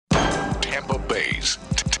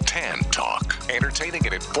Tan Talk, entertaining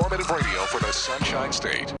and informative radio for the Sunshine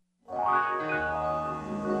State.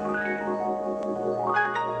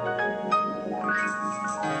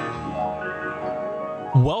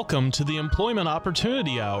 Welcome to the Employment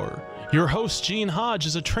Opportunity Hour. Your host, Gene Hodge,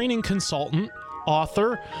 is a training consultant,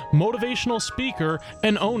 author, motivational speaker,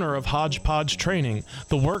 and owner of Hodge Training,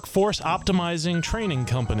 the workforce optimizing training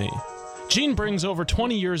company. Gene brings over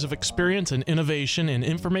 20 years of experience and innovation in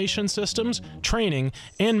information systems, training,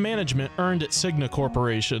 and management earned at Cigna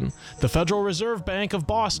Corporation, the Federal Reserve Bank of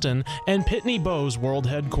Boston, and Pitney Bowes World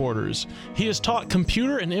Headquarters. He has taught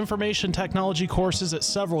computer and information technology courses at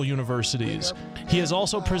several universities. He has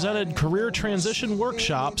also presented career transition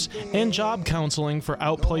workshops and job counseling for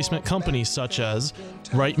outplacement companies such as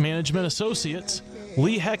Wright Management Associates,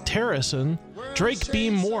 Lee Hecht Harrison, Drake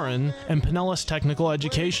Beam Morin, and Pinellas Technical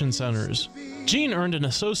Education Centers. Gene earned an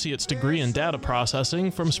associate's degree in data processing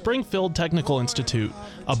from Springfield Technical Institute,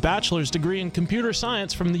 a bachelor's degree in computer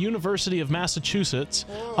science from the University of Massachusetts,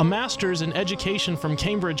 a master's in education from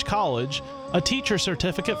Cambridge College, a teacher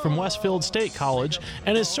certificate from Westfield State College,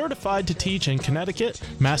 and is certified to teach in Connecticut,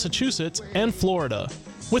 Massachusetts, and Florida.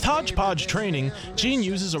 With Hodge Training, Gene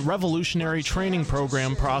uses a revolutionary training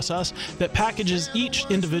program process that packages each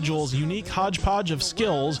individual's unique hodgepodge of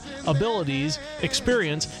skills, abilities,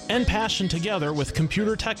 experience, and passion together with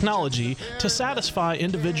computer technology to satisfy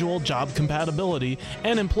individual job compatibility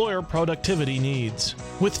and employer productivity needs.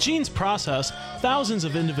 With Gene's process, thousands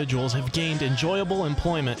of individuals have gained enjoyable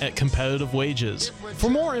employment at competitive wages. For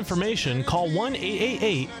more information, call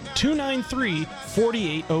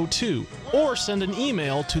 1-888-293-4802 or send an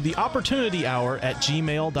email to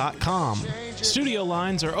theopportunityhour@gmail.com. Studio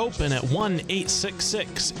lines are open at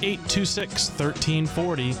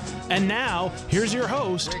 1-866-826-1340. And now, here's your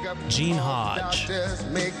host, Gene Hodge. Good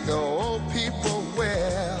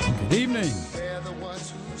evening.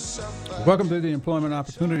 Welcome to the Employment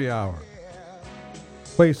Opportunity Hour.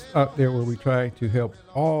 Place out there where we try to help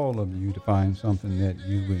all of you to find something that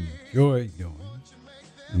you enjoy doing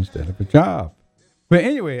instead of a job. But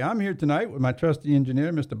anyway, I'm here tonight with my trusty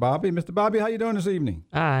engineer, Mr. Bobby. Mr. Bobby, how you doing this evening?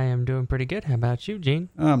 I am doing pretty good. How about you, Gene?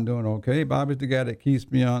 I'm doing okay. Bobby's the guy that keeps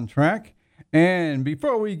me on track. And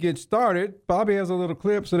before we get started, Bobby has a little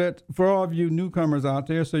clip so that for all of you newcomers out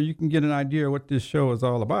there, so you can get an idea of what this show is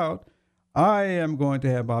all about, I am going to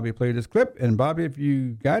have Bobby play this clip. And Bobby, if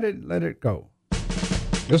you got it, let it go.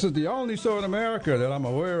 This is the only show in America that I'm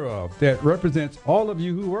aware of that represents all of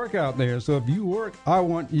you who work out there. So if you work, I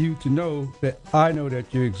want you to know that I know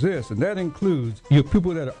that you exist. And that includes you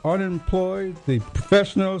people that are unemployed, the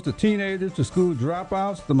professionals, the teenagers, the school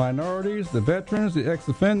dropouts, the minorities, the veterans, the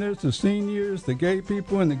ex-offenders, the seniors, the gay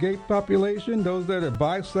people in the gay population, those that are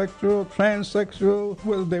bisexual, transsexual,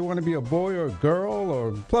 whether they want to be a boy or a girl,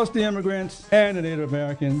 or plus the immigrants and the Native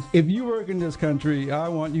Americans. If you work in this country, I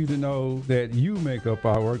want you to know that you make up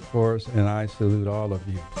our workforce, and I salute all of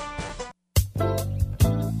you.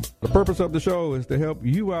 The purpose of the show is to help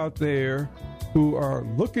you out there who are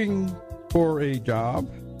looking for a job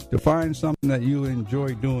to find something that you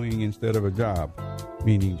enjoy doing instead of a job,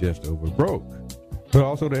 meaning just over broke. But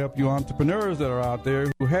also to help you entrepreneurs that are out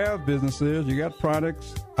there who have businesses, you got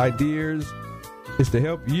products, ideas. It's to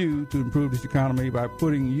help you to improve this economy by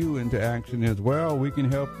putting you into action as well. We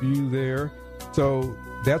can help you there. So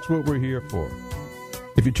that's what we're here for.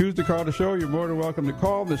 If you choose to call the show, you're more than welcome to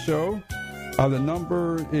call the show. The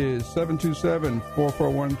number is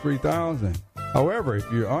 727-441-3000. However,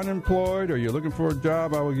 if you're unemployed or you're looking for a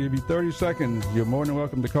job, I will give you 30 seconds. You're more than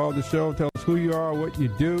welcome to call the show. Tell us who you are, what you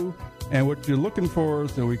do, and what you're looking for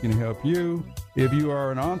so we can help you. If you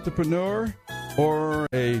are an entrepreneur or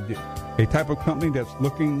a type of company that's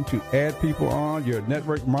looking to add people on, you're a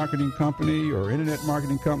network marketing company or internet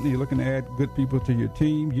marketing company, you're looking to add good people to your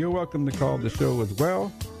team, you're welcome to call the show as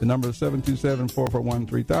well. The number is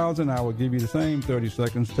 727-441-3000. I will give you the same 30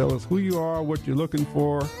 seconds. Tell us who you are, what you're looking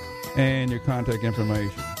for, and your contact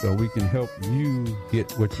information so we can help you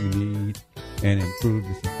get what you need and improve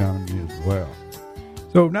this economy as well.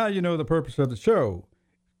 So now you know the purpose of the show.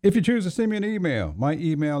 If you choose to send me an email, my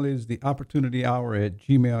email is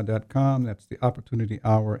theopportunityhour@gmail.com. That's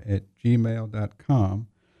theopportunityhour@gmail.com.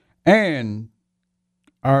 And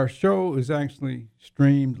our show is actually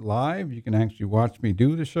streamed live. You can actually watch me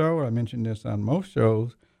do the show. I mentioned this on most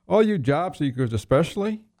shows. All you job seekers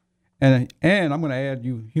especially, and I'm going to add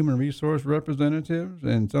you human resource representatives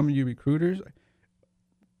and some of you recruiters. What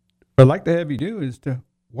I'd like to have you do is to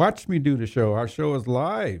watch me do the show. Our show is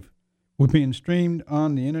live. We're being streamed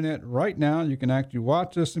on the internet right now. You can actually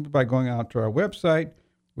watch us simply by going out to our website,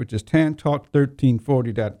 which is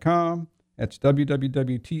tantalk1340.com. That's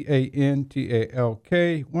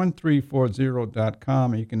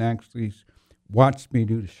www.tantalk1340.com, and you can actually watch me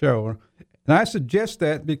do the show. And I suggest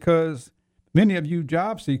that because many of you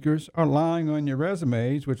job seekers are lying on your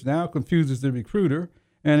resumes, which now confuses the recruiter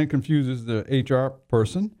and it confuses the HR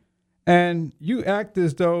person. And you act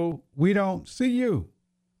as though we don't see you.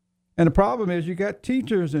 And the problem is you got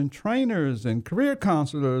teachers and trainers and career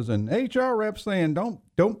counselors and HR reps saying,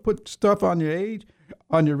 don't put stuff on your age,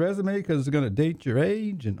 on your resume because it's going to date your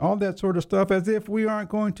age and all that sort of stuff, as if we aren't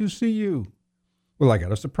going to see you. Well, I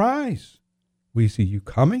got a surprise. We see you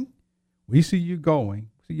coming. We see you going.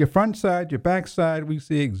 See your front side, your back side. We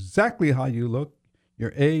see exactly how you look,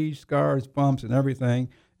 your age, scars, bumps, and everything.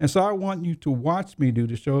 And so I want you to watch me do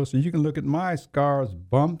the show so you can look at my scars,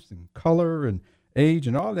 bumps, and color and age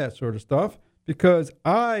and all that sort of stuff, because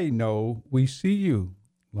I know we see you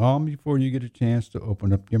long before you get a chance to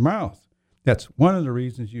open up your mouth. That's one of the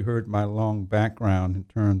reasons you heard my long background in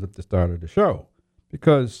terms of the start of the show,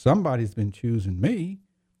 because somebody's been choosing me,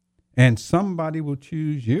 and somebody will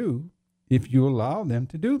choose you if you allow them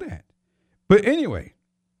to do that. But anyway,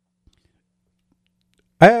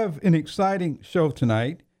 I have an exciting show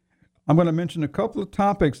tonight. I'm going to mention a couple of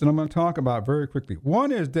topics that I'm going to talk about very quickly.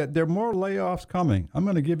 One is that there are more layoffs coming. I'm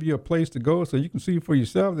going to give you a place to go so you can see for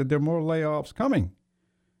yourself that there are more layoffs coming.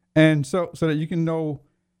 And so that you can know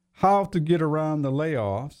how to get around the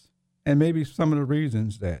layoffs and maybe some of the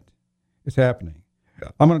reasons that it's happening.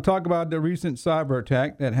 I'm going to talk about the recent cyber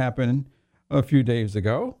attack that happened a few days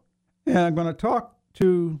ago. And I'm going to talk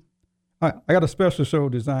to, I got a special show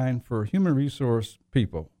designed for human resource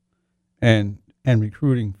people and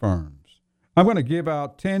recruiting firms. I'm going to give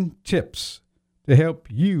out 10 tips to help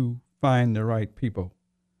you find the right people,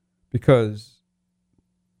 because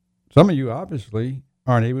some of you obviously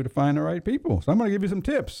aren't able to find the right people. So I'm going to give you some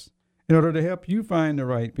tips in order to help you find the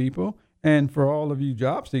right people. And for all of you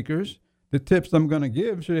job seekers, the tips I'm going to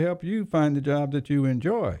give should help you find the job that you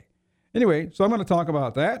enjoy. Anyway, so I'm going to talk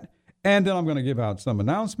about that, and then I'm going to give out some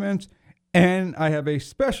announcements, and I have a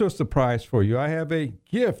special surprise for you. I have a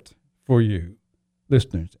gift for you,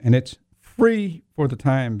 listeners, and it's free for the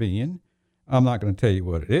time being. I'm not going to tell you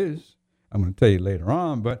what it is. I'm going to tell you later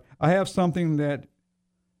on, but I have something that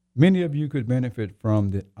many of you could benefit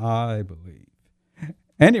from that I believe.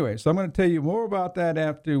 Anyway, so I'm going to tell you more about that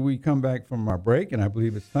after we come back from our break, and I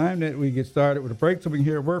believe it's time that we get started with a break so we can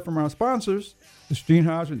hear a word from our sponsors. This is Gene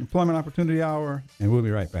Hodge with Employment Opportunity Hour, and we'll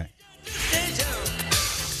be right back.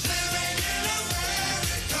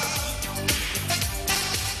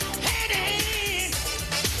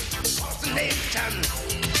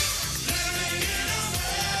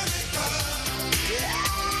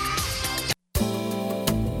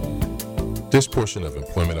 This portion of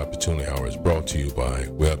Employment Opportunity Hour is brought to you by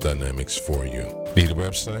Web Dynamics 4U. Need a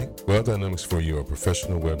website? Web Dynamics 4U are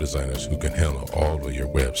professional web designers who can handle all of your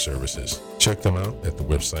web services. Check them out at the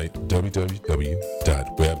website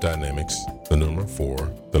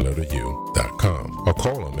www.webdynamics4u.com or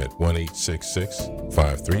call them at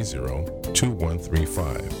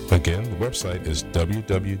 1-866-530-2135. Again, the website is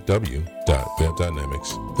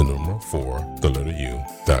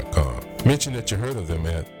www.webdynamics4u.com. Mention that you heard of them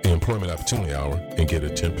at the Employment Opportunity Hour and get a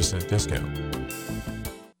 10% discount.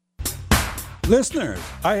 Listeners,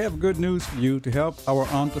 I have good news for you to help our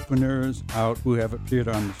entrepreneurs out who have appeared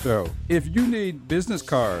on the show. If you need business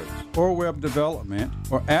cards or web development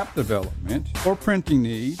or app development or printing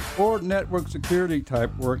needs or network security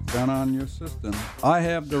type work done on your system, I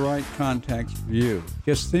have the right contacts for you.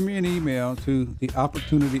 Just send me an email to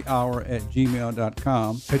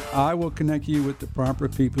theopportunityhour@gmail.com and I will connect you with the proper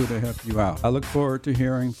people to help you out. I look forward to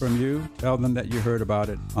hearing from you. Tell them that you heard about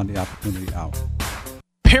it on the Opportunity Hour.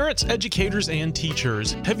 Parents, educators, and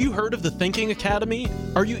teachers, have you heard of the Thinking Academy?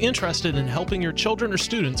 Are you interested in helping your children or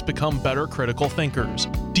students become better critical thinkers?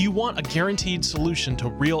 Do you want a guaranteed solution to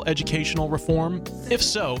real educational reform? If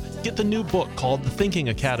so, get the new book called The Thinking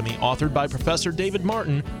Academy, authored by Professor David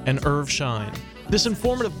Martin and Irv Schein. This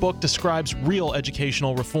informative book describes real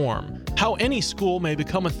educational reform, how any school may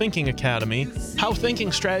become a thinking academy, how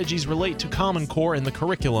thinking strategies relate to Common Core in the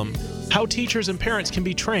curriculum, how teachers and parents can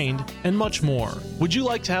be trained, and much more. Would you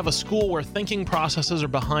like to have a school where thinking processes are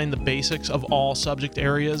behind the basics of all subject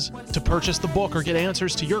areas? To purchase the book or get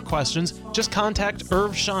answers to your questions, just contact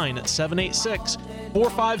Irv Schein at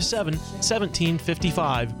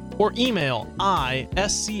 786-457-1755 or email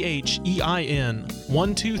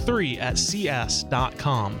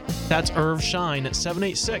ISCHEIN123@cs.com. That's Irv Schein at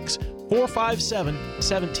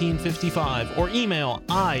 786-457-1755 or email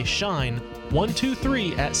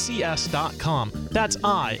ISHEIN123@cs.com. That's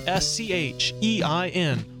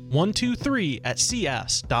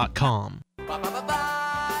ISCHEIN123@cs.com.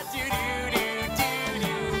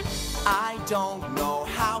 I don't know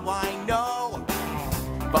how I know,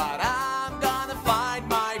 but I'm gonna find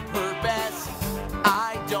my purpose.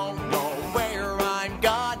 I don't know where I'm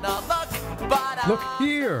gonna look, but Look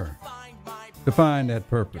here to find that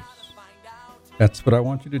purpose. That's what I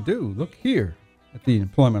want you to do. Look here at the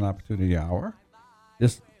Employment Opportunity Hour.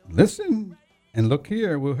 Just listen and look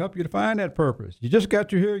here. We'll help you to find that purpose. You just got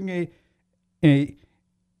to hearing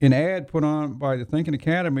an ad put on by the Thinking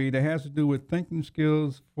Academy that has to do with thinking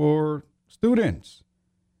skills for students.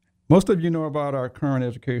 Most of you know about our current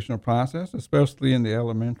educational process, especially in the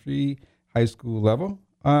elementary, high school level.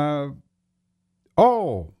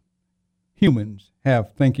 All humans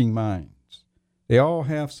have thinking minds. They all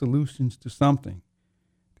have solutions to something.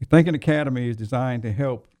 The Thinking Academy is designed to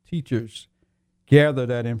help teachers gather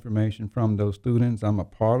that information from those students. I'm a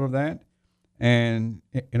part of that. And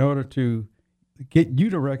in order to get you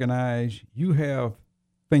to recognize you have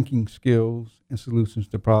thinking skills and solutions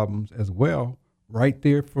to problems as well, right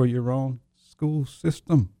there for your own school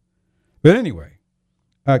system. But anyway,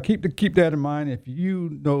 keep that in mind. If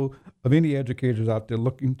you know of any educators out there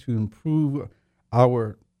looking to improve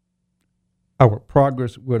our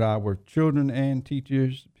progress with our children and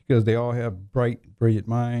teachers, because they all have bright, brilliant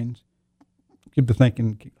minds, give the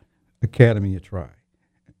Thinking Academy a try.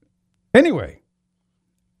 Anyway,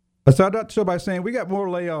 I started out the show by saying we got more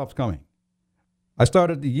layoffs coming. I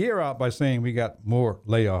started the year out by saying we got more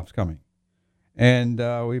layoffs coming. And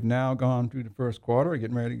we've now gone through the first quarter,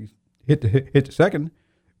 getting ready to hit the second.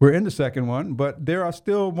 We're in the second one, but there are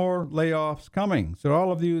still more layoffs coming. So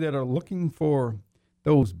all of you that are looking for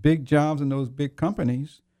those big jobs in those big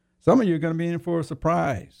companies, some of you are going to be in for a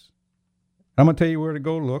surprise. I'm going to tell you where to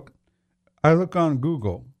go look. I look on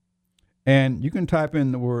Google, and you can type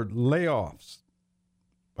in the word layoffs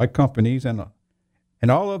by companies, and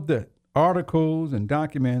all of the articles and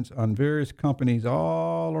documents on various companies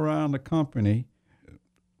all around the country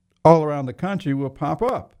will pop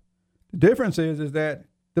up. The difference is that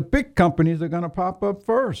the big companies are going to pop up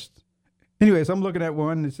first. Anyways, I'm looking at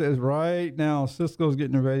one that says right now Cisco's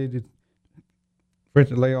getting ready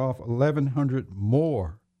to lay off 1,100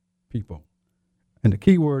 more people. And the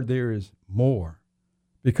key word there is more,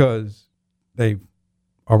 because they've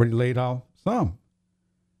already laid off some.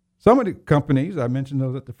 Some of the companies, I mentioned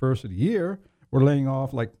those at the first of the year, were laying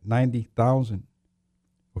off like 90,000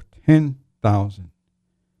 or 10,000.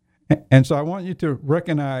 And so I want you to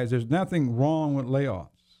recognize there's nothing wrong with layoffs.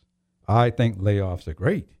 I think layoffs are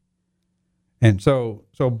great. And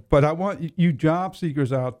but I want you job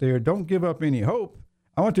seekers out there, don't give up any hope.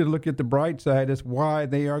 I want you to look at the bright side. That's why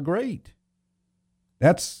they are great.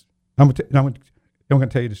 I'm going to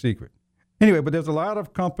tell you the secret. Anyway, but there's a lot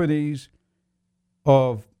of companies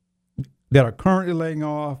that are currently laying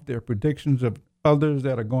off. There are predictions of others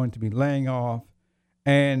that are going to be laying off.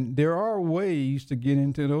 And there are ways to get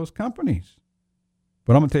into those companies.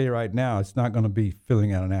 But I'm going to tell you right now, it's not going to be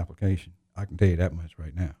filling out an application. I can tell you that much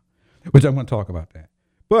right now, which I'm going to talk about that.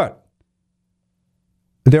 But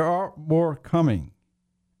there are more coming.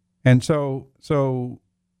 And so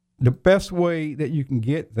the best way that you can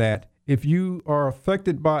get that, if you are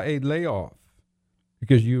affected by a layoff,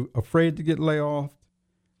 because you're afraid to get laid off,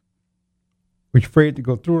 or you're afraid to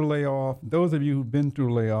go through a layoff, those of you who've been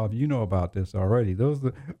through a layoff, you know about this already. Those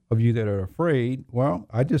of you that are afraid, well,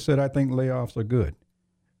 I just said I think layoffs are good.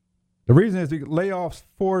 The reason is that layoffs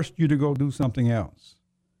forced you to go do something else.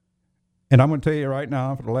 And I'm going to tell you right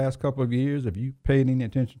now, for the last couple of years, if you paid any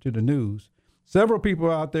attention to the news, several people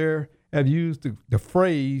out there have used the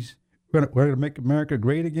phrase, we're going to make America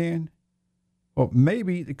great again. Well,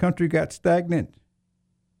 maybe the country got stagnant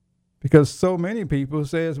because so many people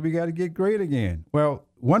says we got to get great again. Well,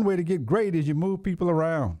 one way to get great is you move people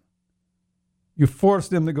around. You force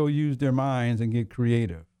them to go use their minds and get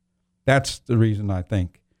creative. That's the reason I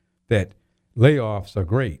think that layoffs are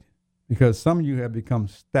great, because some of you have become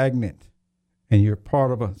stagnant and you're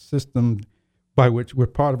part of a system by which we're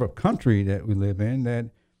part of a country that we live in that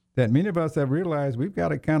many of us have realized we've got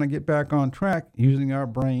to kind of get back on track using our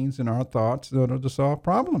brains and our thoughts in order to solve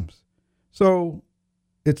problems. So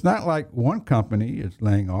it's not like one company is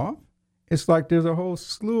laying off. It's like there's a whole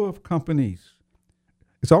slew of companies.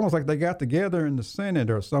 It's almost like they got together in the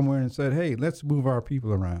Senate or somewhere and said, hey, let's move our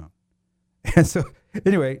people around. And so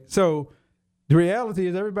anyway, so the reality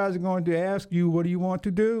is everybody's going to ask you, what do you want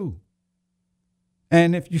to do?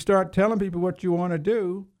 And if you start telling people what you want to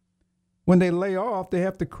do, when they lay off, they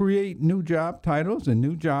have to create new job titles and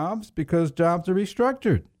new jobs because jobs are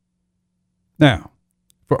restructured. Now,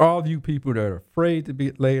 for all of you people that are afraid to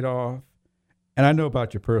be laid off, and I know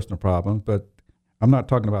about your personal problems, but I'm not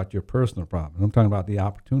talking about your personal problems. I'm talking about the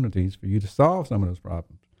opportunities for you to solve some of those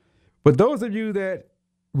problems. But those of you that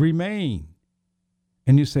remain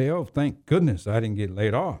and you say, oh, thank goodness I didn't get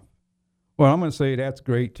laid off. Well, I'm going to say that's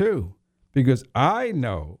great too, because I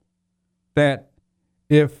know that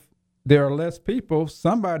if there are less people,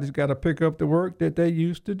 somebody's got to pick up the work that they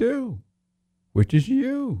used to do, which is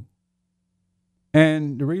you.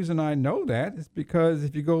 And the reason I know that is because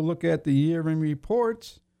if you go look at the year-end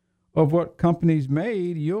reports of what companies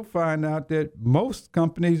made, you'll find out that most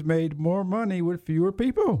companies made more money with fewer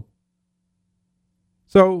people.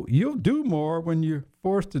 So you'll do more when you're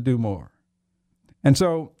forced to do more. And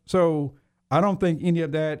so I don't think any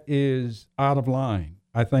of that is out of line.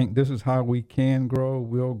 I think this is how we can grow,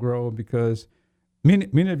 will grow, because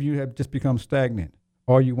many of you have just become stagnant.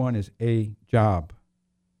 All you want is a job.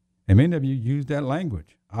 And many of you use that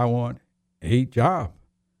language. I want a job.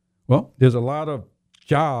 Well, there's a lot of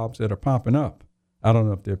jobs that are popping up. I don't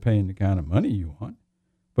know if they're paying the kind of money you want,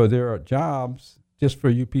 but there are jobs just for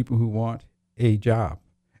you people who want a job.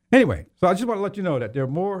 Anyway, so I just want to let you know that there are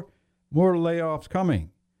more layoffs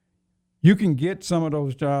coming. You can get some of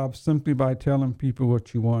those jobs simply by telling people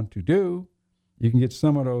what you want to do. You can get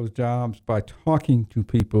some of those jobs by talking to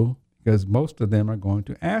people, because most of them are going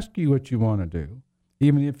to ask you what you want to do,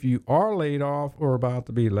 even if you are laid off or about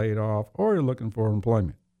to be laid off or you're looking for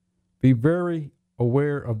employment. Be very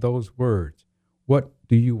aware of those words. What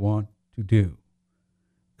do you want to do?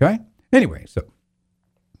 Okay? Anyway, so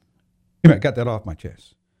I got that off my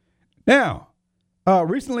chest. Now,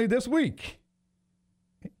 recently this week,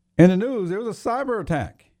 in the news, there was a cyber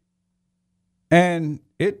attack, and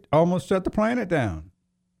it almost shut the planet down,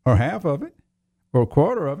 or half of it, or a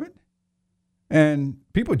quarter of it, and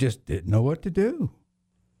people just didn't know what to do.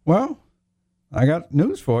 Well, I got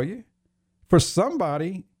news for you. For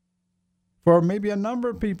somebody, for maybe a number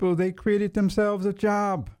of people, they created themselves a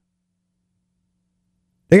job.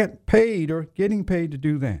 They got paid or getting paid to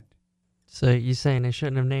do that. So you saying they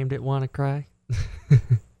shouldn't have named it WannaCry?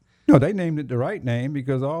 No, they named it the right name,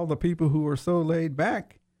 because all the people who were so laid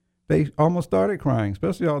back, they almost started crying,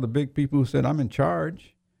 especially all the big people who said, I'm in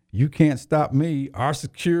charge. You can't stop me. Our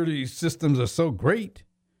security systems are so great.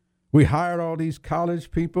 We hired all these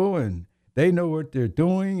college people, and they know what they're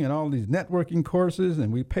doing, and all these networking courses,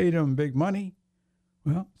 and we paid them big money.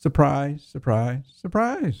 Well, surprise, surprise,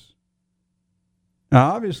 surprise.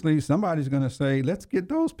 Now, obviously, somebody's going to say, let's get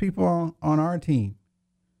those people on our team.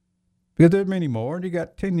 Because there are many more, and you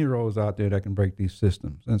got 10-year-olds out there that can break these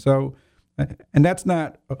systems. And so, and that's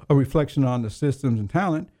not a reflection on the systems and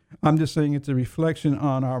talent. I'm just saying it's a reflection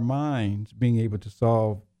on our minds being able to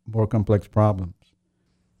solve more complex problems.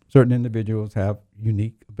 Certain individuals have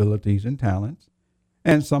unique abilities and talents,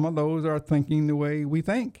 and some of those are thinking the way we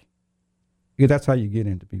think. Because that's how you get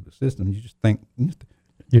into people's systems. You just think,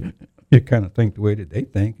 you kind of think the way that they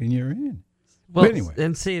think, and you're in. Well, but anyway.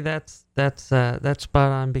 And see, that's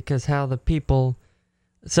spot on, because how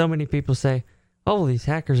so many people say, oh, these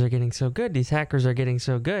hackers are getting so good. These hackers are getting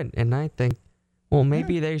so good. And I think, well,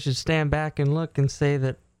 maybe they should stand back and look and say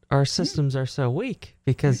that our systems are so weak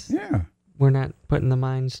because we're not putting the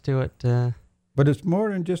minds to it. But it's more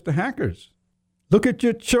than just the hackers. Look at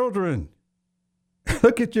your children.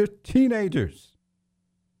 Look at your teenagers.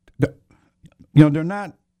 They're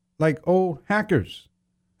not like old hackers,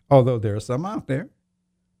 although there are some out there.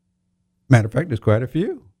 Matter of fact, there's quite a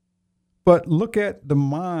few. But look at the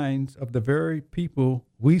minds of the very people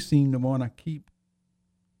we seem to want to keep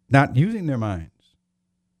not using their minds.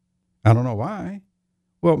 I don't know why.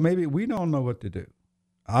 Well, maybe we don't know what to do.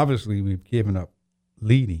 Obviously, we've given up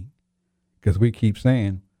leading because we keep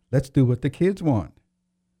saying, let's do what the kids want.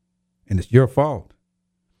 And it's your fault.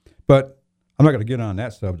 But I'm not going to get on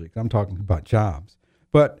that subject. I'm talking about jobs.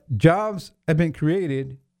 But jobs have been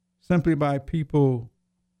created simply by people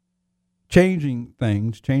changing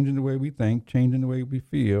things, changing the way we think, changing the way we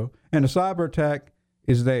feel. And the cyber attack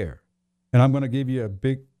is there. And I'm going to give you a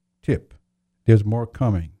big tip. There's more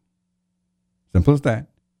coming. Simple as that.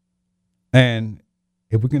 And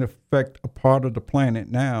if we can affect a part of the planet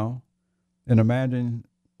now, then imagine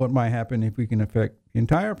what might happen if we can affect the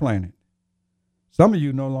entire planet. Some of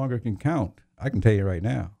you no longer can count. I can tell you right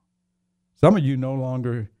now. Some of you no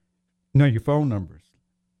longer know your phone numbers.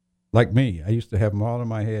 Like me, I used to have them all in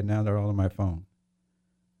my head. Now they're all in my phone.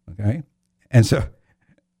 Okay? And so,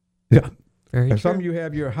 some of you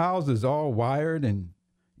have your houses all wired and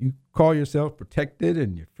you call yourself protected,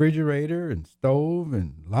 and your refrigerator and stove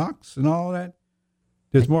and locks and all that.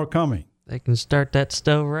 There's more coming. They can start that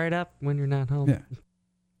stove right up when you're not home. Yeah.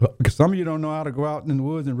 Well, because some of you don't know how to go out in the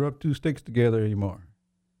woods and rub two sticks together anymore.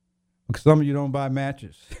 Because some of you don't buy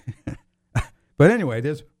matches. But anyway,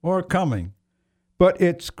 there's more coming. But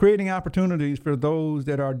it's creating opportunities for those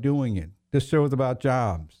that are doing it. This show is about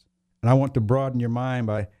jobs. And I want to broaden your mind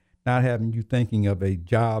by not having you thinking of a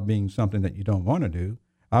job being something that you don't want to do.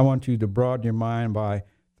 I want you to broaden your mind by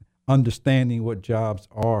understanding what jobs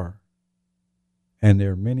are. And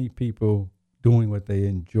there are many people doing what they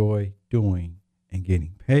enjoy doing and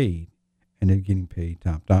getting paid, and they're getting paid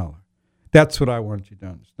top dollar. That's what I want you to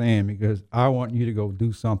understand, because I want you to go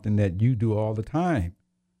do something that you do all the time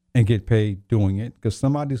and get paid doing it, because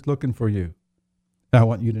somebody's looking for you. I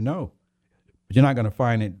want you to know. But you're not going to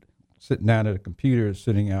find it sitting down at a computer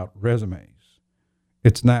sitting out resumes.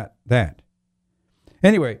 It's not that.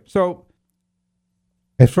 Anyway, so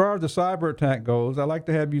as far as the cyber attack goes, I like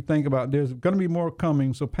to have you think about there's going to be more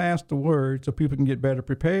coming, so pass the word so people can get better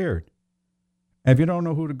prepared. And if you don't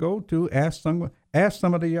know who to go to, ask some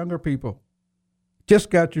of the younger people. Just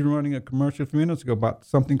got you running a commercial a few minutes ago about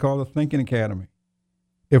something called the Thinking Academy.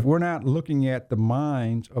 If we're not looking at the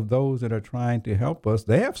minds of those that are trying to help us,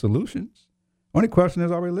 they have solutions. Only question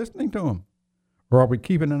is, are we listening to them? Or are we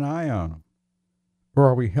keeping an eye on them? Or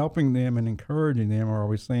are we helping them and encouraging them? Or are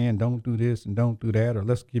we saying, don't do this and don't do that, or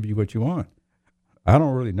let's give you what you want? I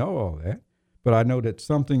don't really know all that, but I know that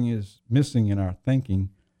something is missing in our thinking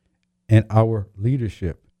and our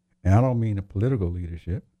leadership. And I don't mean the political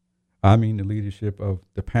leadership. I mean the leadership of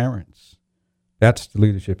the parents. That's the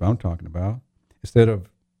leadership I'm talking about. Instead of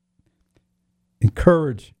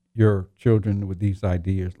encourage your children with these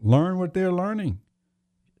ideas, learn what they're learning.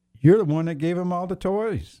 You're the one that gave them all the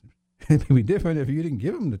toys. It'd be different if you didn't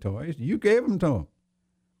give them the toys. You gave them to them.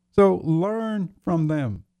 So learn from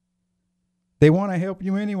them. They want to help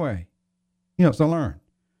you anyway. So learn.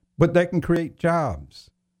 But they can create jobs.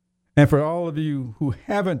 And for all of you who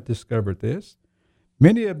haven't discovered this,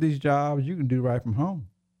 many of these jobs you can do right from home.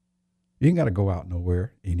 You ain't got to go out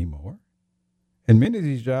nowhere anymore. And many of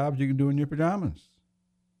these jobs you can do in your pajamas.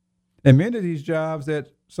 And many of these jobs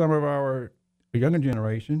that some of our younger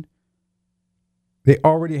generation, they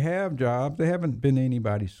already have jobs. They haven't been to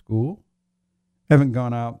anybody's school, haven't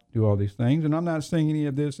gone out to do all these things. And I'm not saying any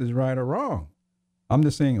of this is right or wrong. I'm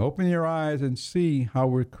just saying open your eyes and see how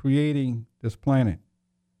we're creating this planet.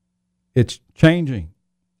 It's changing.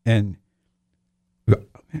 And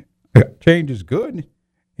change is good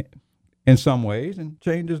in some ways, and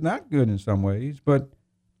change is not good in some ways, but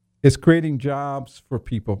it's creating jobs for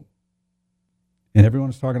people. And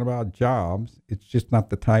everyone's talking about jobs. It's just not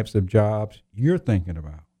the types of jobs you're thinking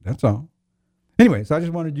about. That's all. Anyway, so I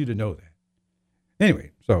just wanted you to know that.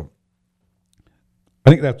 Anyway, so I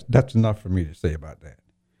think that's enough for me to say about that.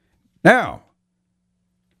 Now,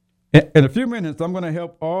 in a few minutes, I'm going to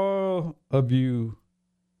help all of you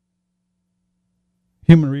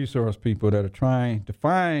human resource people that are trying to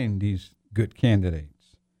find these good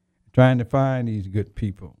candidates, trying to find these good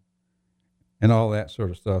people, and all that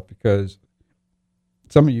sort of stuff, because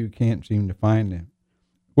some of you can't seem to find them.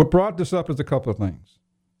 What brought this up is a couple of things.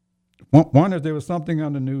 One is there was something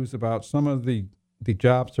on the news about some of the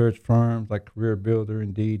job search firms like Career Builder,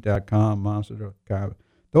 Indeed.com, Monster.com.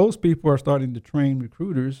 Those people are starting to train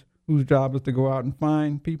recruiters whose job is to go out and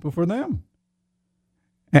find people for them.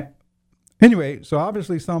 Anyway, so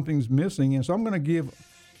obviously something's missing, and so I'm going to give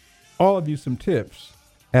all of you some tips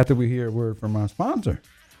after we hear a word from our sponsor.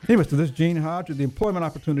 Anyway, so this is Gene Hodge with the Employment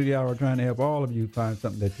Opportunity Hour, trying to help all of you find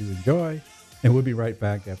something that you enjoy, and we'll be right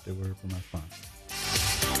back after a word from our sponsor.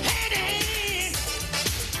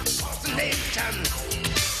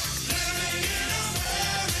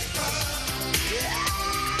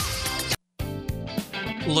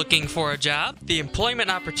 Looking for a job? The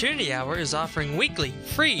Employment Opportunity Hour is offering weekly,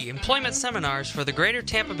 free employment seminars for the greater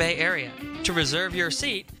Tampa Bay area. To reserve your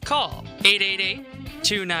seat, call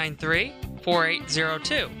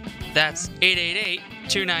 888-293-4802. That's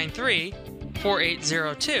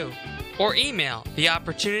 888-293-4802. Or email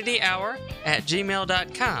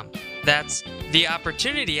theopportunityhour@gmail.com. That's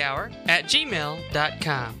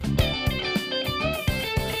theopportunityhour@gmail.com.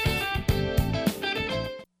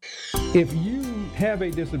 If you have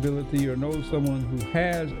a disability or know someone who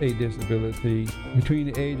has a disability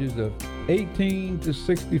between the ages of 18 to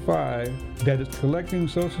 65 that is collecting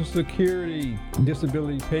Social Security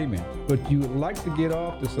disability payment, but you would like to get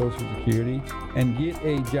off the Social Security and get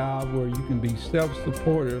a job where you can be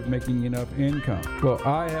self-supportive, making enough income. Well,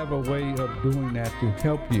 I have a way of doing that to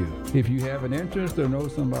help you. If you have an interest or know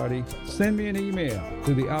somebody, send me an email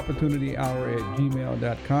to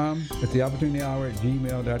theopportunityhour@gmail.com. It's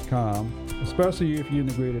theopportunityhour@gmail.com, especially if you're in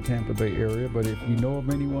the greater Tampa Bay area. But if you know of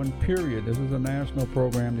anyone, period, this is a national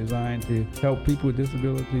program designed to help people with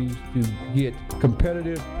disabilities to get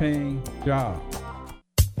competitive paying jobs.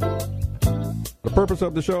 The purpose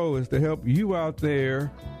of the show is to help you out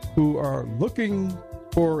there who are looking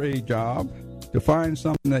for a job to find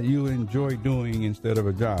something that you enjoy doing instead of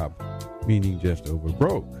a job, meaning just over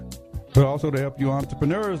broke. But also to help you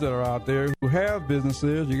entrepreneurs that are out there who have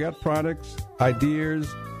businesses, you got products,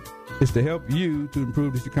 ideas. It's to help you to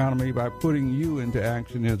improve this economy by putting you into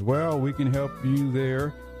action as well. We can help you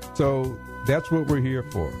there. So that's what we're here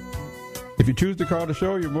for. If you choose to call the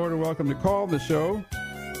show, you're more than welcome to call the show.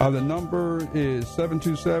 The number is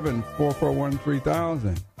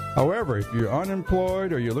 727-441-3000. However, if you're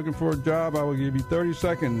unemployed or you're looking for a job, I will give you 30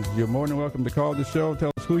 seconds. You're more than welcome to call the show.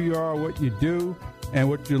 Tell us who you are, what you do, and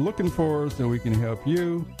what you're looking for so we can help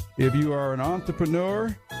you. If you are an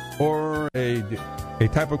entrepreneur or a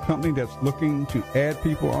type of company that's looking to add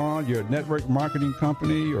people on, you're a network marketing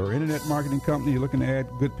company or internet marketing company, you're looking to add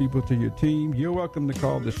good people to your team, you're welcome to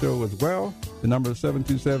call the show as well. The number is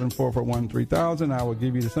 727-441-3000. I will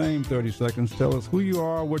give you the same 30 seconds. Tell us who you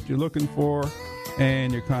are, what you're looking for,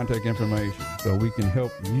 and your contact information so we can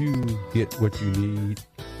help you get what you need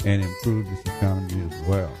and improve this economy as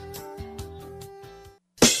well.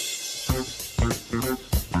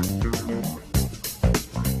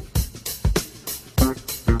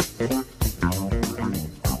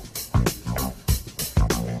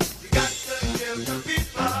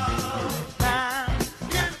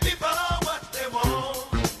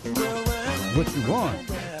 What you want,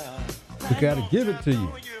 we got to give it to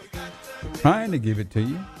you. Trying to give it to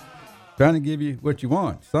you. Trying to give you what you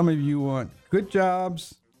want. Some of you want good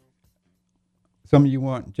jobs. Some of you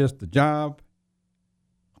want just a job.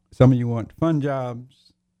 Some of you want fun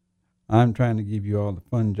jobs. I'm trying to give you all the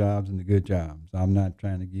fun jobs and the good jobs. I'm not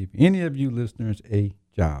trying to give any of you listeners a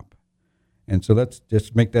job. And so let's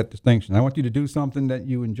just make that distinction. I want you to do something that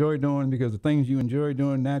you enjoy doing, because the things you enjoy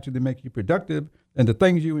doing naturally make you productive. And the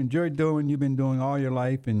things you enjoy doing, you've been doing all your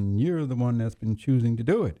life, and you're the one that's been choosing to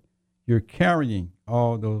do it. You're carrying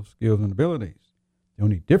all those skills and abilities. The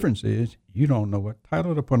only difference is you don't know what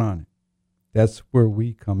title to put on it. That's where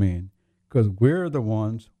we come in, because we're the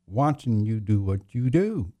ones watching you do what you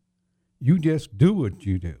do. You just do what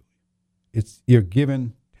you do. It's your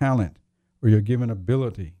given talent or your given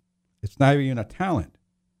ability. It's not even a talent.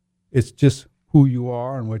 It's just who you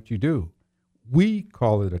are and what you do. We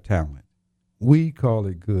call it a talent. We call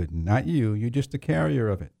it good, not you. You're just a carrier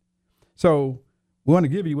of it. So we want to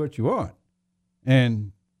give you what you want,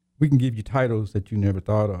 and we can give you titles that you never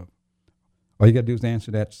thought of. All you got to do is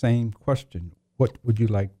answer that same question. What would you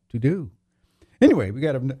like to do? Anyway, we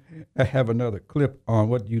got to have another clip on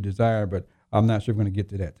what you desire, but I'm not sure we're going to get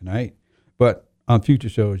to that tonight. But on future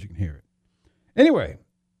shows, you can hear it. Anyway,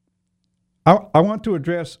 I want to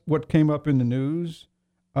address what came up in the news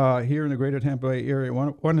here in the greater Tampa Bay area. One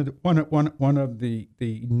of the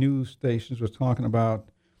news stations was talking about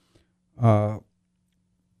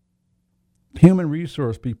human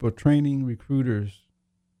resource people training recruiters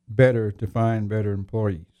better to find better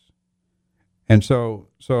employees. And so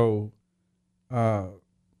I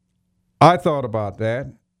thought about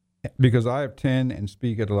that because I attend and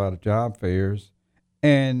speak at a lot of job fairs,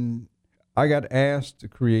 and I got asked to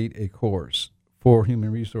create a course for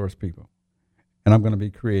human resource people. And I'm going to be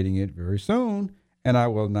creating it very soon, and I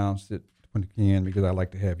will announce it when it can, because I'd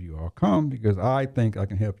like to have you all come, because I think I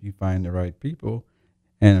can help you find the right people.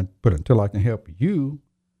 But until I can help you,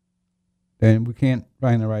 then we can't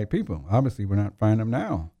find the right people. Obviously, we're not finding them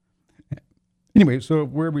now. Anyway, so if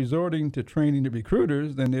we're resorting to training the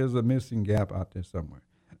recruiters, then there's a missing gap out there somewhere.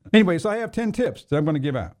 Anyway, so I have 10 tips that I'm going to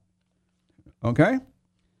give out. Okay?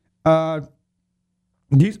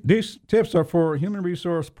 These tips are for human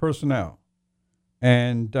resource personnel.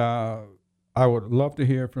 And I would love to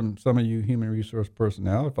hear from some of you human resource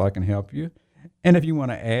personnel if I can help you. And if you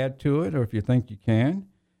want to add to it, or if you think you can,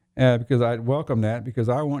 because I'd welcome that, because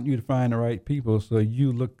I want you to find the right people so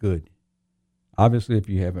you look good. Obviously, if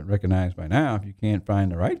you haven't recognized by now, if you can't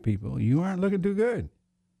find the right people, you aren't looking too good.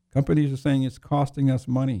 Companies are saying it's costing us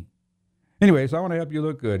money. Anyway, so I want to help you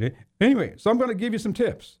look good. Anyway, so I'm going to give you some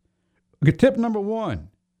tips. Okay, tip number 1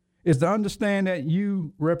 is to understand that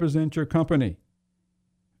you represent your company.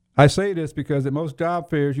 I say this because at most job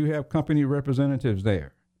fairs, you have company representatives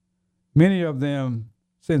there. Many of them,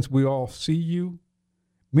 since we all see you,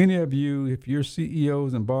 many of you, if your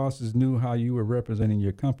CEOs and bosses knew how you were representing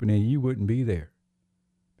your company, you wouldn't be there.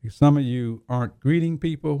 Because some of you aren't greeting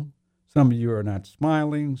people. Some of you are not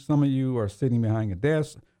smiling. Some of you are sitting behind a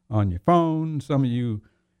desk on your phone. Some of you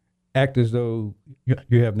act as though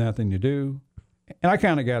you have nothing to do. And I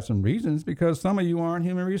kind of got some reasons, because some of you aren't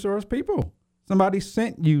human resource people. Somebody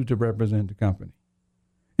sent you to represent the company.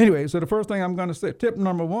 Anyway, so the first thing I'm going to say, tip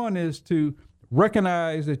number 1 is to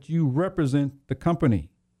recognize that you represent the company.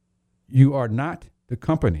 You are not the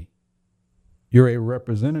company. You're a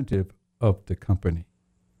representative of the company.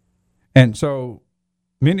 And so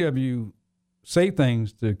many of you say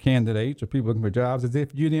things to candidates or people looking for jobs as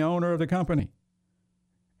if you're the owner of the company.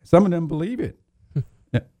 Some of them believe it.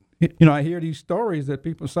 I hear these stories that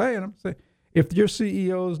people say, and I'm saying, if your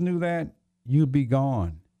CEOs knew that, you'd be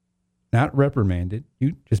gone. Not reprimanded,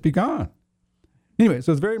 you'd just be gone. Anyway,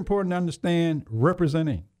 so it's very important to understand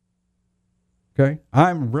representing. Okay?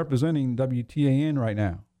 I'm representing WTAN right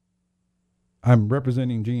now. I'm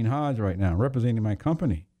representing Gene Hodge right now. I'm representing my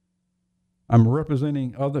company. I'm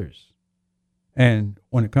representing others. And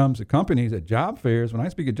when it comes to companies at job fairs, when I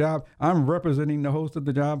speak at job, I'm representing the host of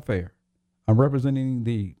the job fair. I'm representing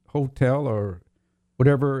the hotel or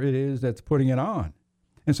whatever it is that's putting it on.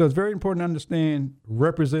 And so it's very important to understand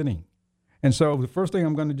representing. And so the first thing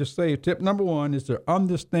I'm going to just say, tip number one, is to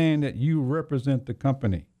understand that you represent the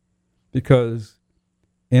company. Because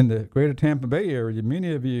in the greater Tampa Bay area,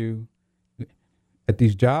 many of you at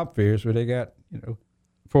these job fairs where they got,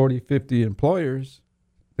 40, 50 employers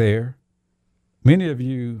there, many of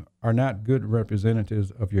you are not good representatives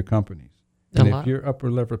of your companies. And if your upper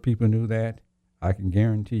level people knew that, I can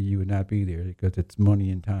guarantee you would not be there because it's money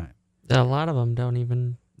and time. A lot of them don't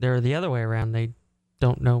even, they're the other way around. They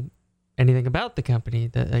don't know anything about the company,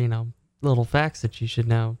 little facts that you should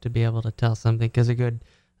know to be able to tell something, because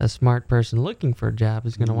a smart person looking for a job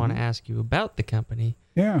is going to want to ask you about the company.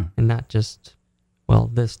 Yeah. And not just,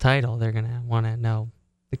 this title. They're going to want to know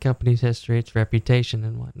the company's history, its reputation,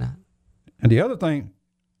 and whatnot. And the other thing,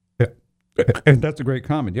 and that's a great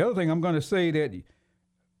comment. The other thing I'm going to say that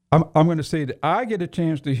I get a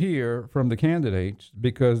chance to hear from the candidates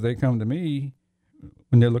because they come to me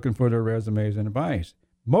when they're looking for their resumes and advice.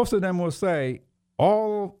 Most of them will say,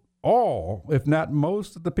 all, if not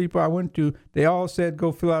most of the people I went to, they all said,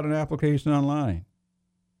 go fill out an application online.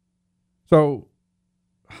 So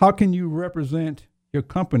how can you represent your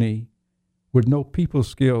company with no people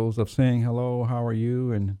skills of saying, hello, how are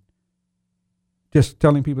you? And just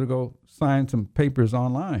telling people to go sign some papers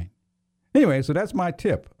online. Anyway, so that's my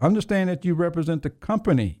tip. Understand that you represent the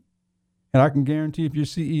company. And I can guarantee if your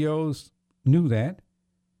CEOs knew that,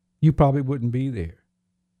 you probably wouldn't be there.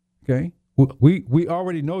 Okay? We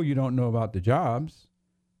already know you don't know about the jobs.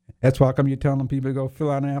 That's why you're telling people to go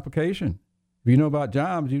fill out an application. If you know about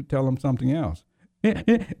jobs, you tell them something else.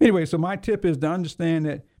 Anyway, so my tip is to understand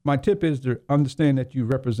that you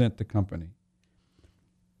represent the company.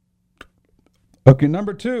 Okay,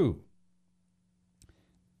 number 2.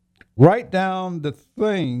 Write down the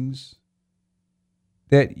things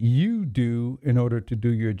that you do in order to do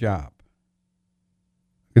your job.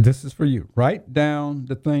 This is for you. Write down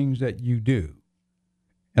the things that you do.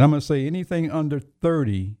 And I'm going to say anything under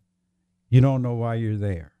 30, you don't know why you're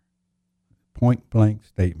there. Point blank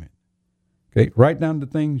statement. Okay, write down the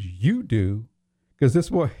things you do, because this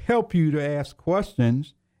will help you to ask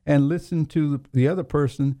questions and listen to the other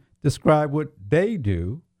person describe what they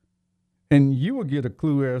do, and you will get a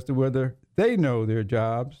clue as to whether they know their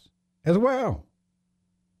jobs as well.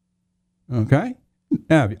 Okay?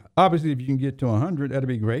 Now, obviously, if you can get to 100, that'd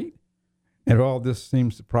be great. And if all this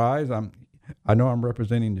seems surprise, I know I'm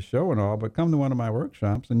representing the show and all, but come to one of my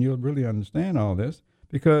workshops and you'll really understand all this,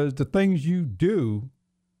 because the things you do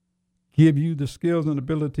give you the skills and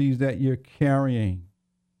abilities that you're carrying.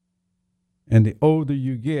 And the older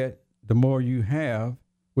you get, the more you have,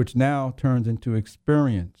 which now turns into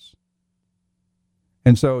experience.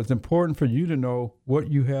 And so it's important for you to know what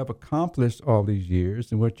you have accomplished all these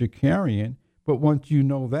years and what you're carrying. But once you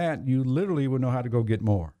know that, you literally will know how to go get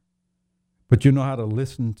more. But you know how to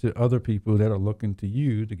listen to other people that are looking to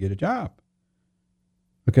you to get a job.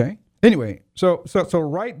 Okay? Anyway, so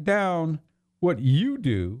write down what you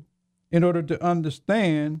do in order to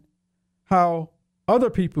understand how other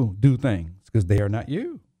people do things, because they are not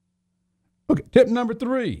you. Okay, tip number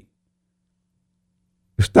 3.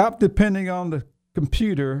 Stop depending on the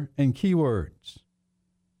computer and keywords.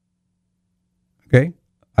 Okay?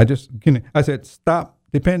 I said stop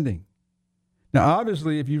depending. Now,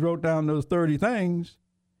 obviously, if you wrote down those 30 things,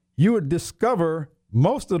 you would discover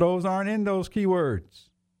most of those aren't in those keywords.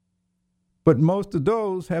 But most of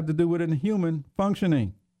those have to do with a human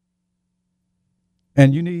functioning.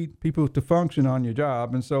 And you need people to function on your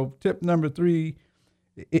job. And so tip number 3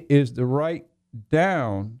 is to write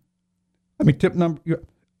down. Tip number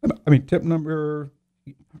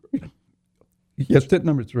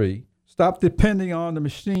 3. Stop depending on the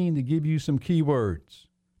machine to give you some keywords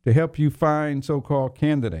to help you find so-called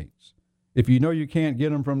candidates. If you know you can't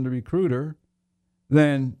get them from the recruiter,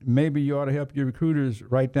 then maybe you ought to help your recruiters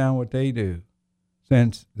write down what they do.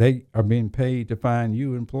 since they are being paid to find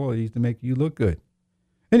you employees to make you look good.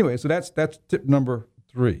 Anyway, so that's tip number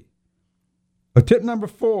 3. But tip number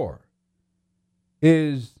 4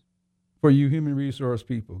 is for you human resource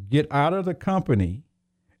people. Get out of the company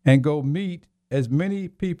and go meet as many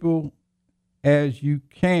people as you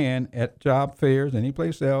can at job fairs,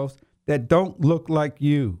 anyplace else, that don't look like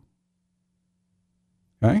you.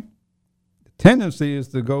 Okay? The tendency is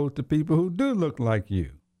to go to people who do look like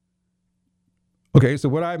you. Okay, so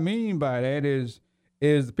what I mean by that is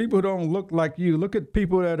the people who don't look like you. Look at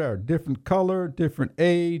people that are different color, different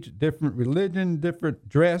age, different religion, different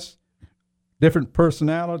dress, different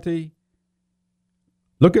personality.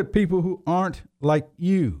 Look at people who aren't like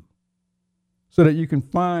you so that you can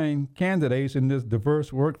find candidates in this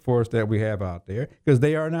diverse workforce that we have out there, because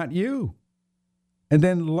they are not you. And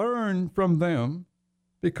then learn from them,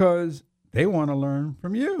 because they want to learn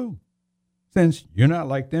from you, since you're not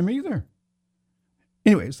like them either.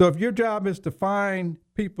 Anyway, so if your job is to find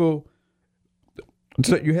people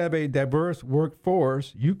so that you have a diverse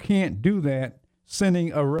workforce, you can't do that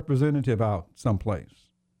sending a representative out someplace.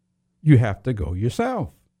 You have to go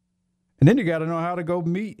yourself. And then you got to know how to go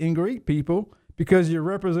meet and greet people, because you're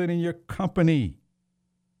representing your company.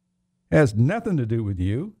 It has nothing to do with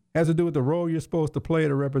you. It has to do with the role you're supposed to play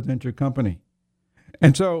to represent your company.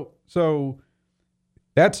 And so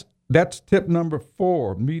that's tip number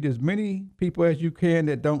 4. Meet as many people as you can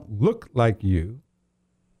that don't look like you.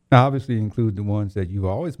 Now, obviously include the ones that you've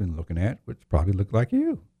always been looking at, which probably look like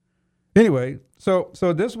you. Anyway, so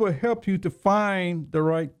this will help you to find the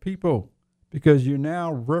right people, because you're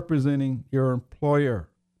now representing your employer.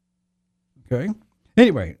 Okay?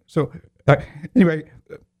 Anyway, I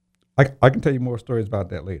can tell you more stories about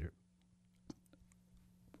that later.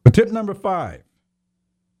 But tip number 5.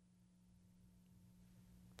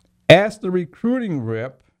 Ask the recruiting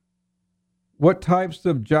rep what types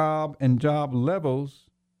of job and job levels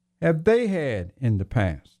have they had in the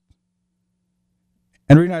past.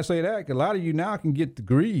 And the reason I say that, a lot of you now can get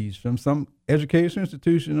degrees from some education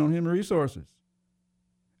institution on human resources.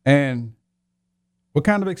 And what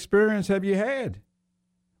kind of experience have you had?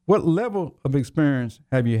 What level of experience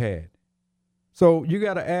have you had? So you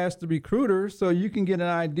got to ask the recruiter so you can get an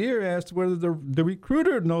idea as to whether the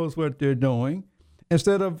recruiter knows what they're doing,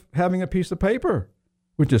 instead of having a piece of paper,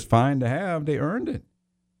 which is fine to have. They earned it.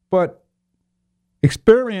 But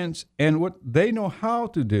experience and what they know how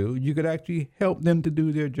to do, you could actually help them to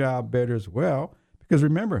do their job better as well. Because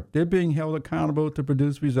remember, they're being held accountable to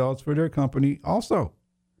produce results for their company also.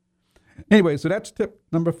 Anyway, so that's tip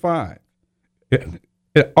number 5.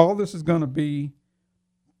 All this is going to be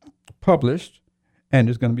published, and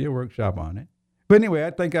there's going to be a workshop on it. But anyway,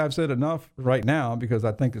 I think I've said enough right now, because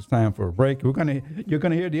I think it's time for a break. You're going to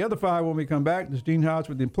hear the other 5 when we come back. This is Gene Hodge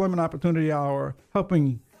with the Employment Opportunity Hour,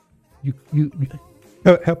 helping you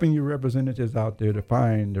representatives out there to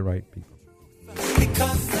find the right people.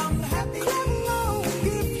 Because I'm happy. Clap along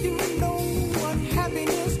if you know what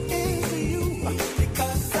happiness is to you.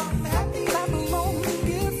 Because I'm happy. Clap along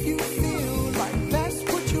if you feel like that's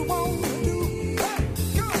what you want to do.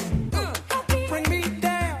 Hey, bring me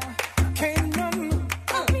down. Can't nothing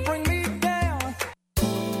bring me down.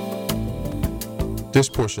 This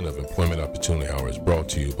portion of Employment Opportunity Hour is brought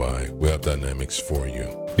to you by Web Dynamics for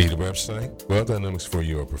You. Need a website? Web Dynamics for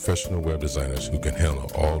You are professional web designers who can handle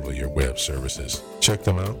all of your web services. Check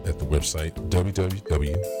them out at the website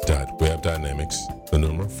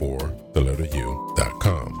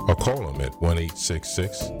www.webdynamics4u.com or call them at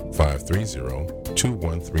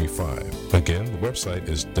 1-866-530-2135. Again, the website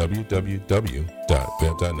is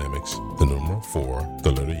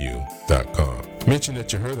www.webdynamics4u.com. Mention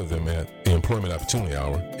that you heard of them at the Employment Opportunity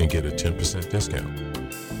Hour and get a 10% discount.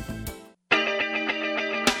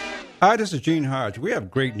 Hi, this is Gene Hodge. We have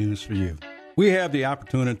great news for you. We have the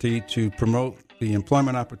opportunity to promote the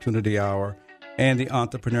Employment Opportunity Hour and the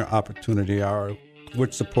Entrepreneur Opportunity Hour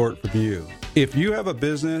with support from you. If you have a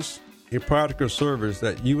business, a product or service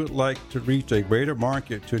that you would like to reach a greater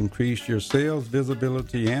market to increase your sales,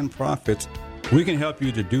 visibility, and profits, we can help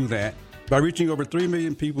you to do that by reaching over 3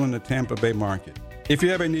 million people in the Tampa Bay market. If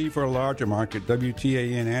you have a need for a larger market,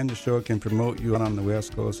 WTAN and the show can promote you on the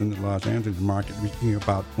West Coast and the Los Angeles market, reaching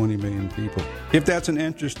about 20 million people. If that's an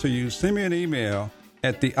interest to you, send me an email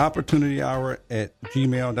at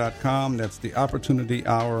theopportunityhour@gmail.com. That's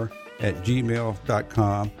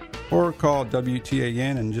theopportunityhour@gmail.com. Or call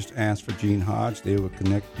WTAN and just ask for Gene Hodge. They will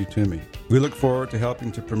connect you to me. We look forward to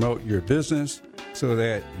helping to promote your business so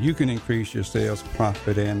that you can increase your sales,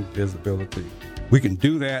 profit, and visibility. We can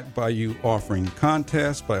do that by you offering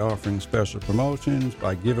contests, by offering special promotions,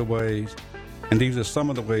 by giveaways, And these are some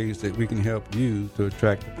of the ways that we can help you to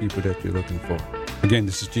attract the people that you're looking for. Again,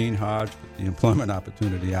 this is Gene Hodge with the Employment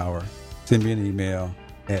Opportunity Hour. Send me an email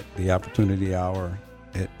at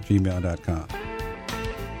theopportunityhour@gmail.com.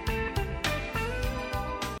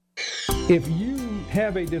 If you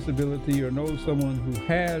have a disability or know someone who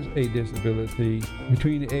has a disability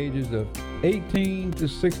between the ages of 18 to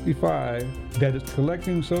 65 that is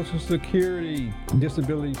collecting Social Security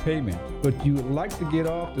disability payment, but you would like to get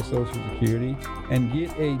off the Social Security and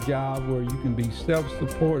get a job where you can be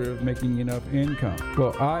self-supportive, making enough income.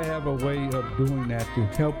 Well, I have a way of doing that to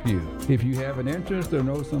help you. If you have an interest or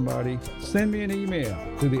know somebody, send me an email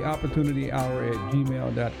to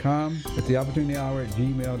theopportunityhour@gmail.com. It's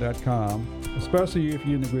theopportunityhour@gmail.com, especially if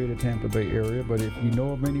you're in the greater Tampa Bay area. But if you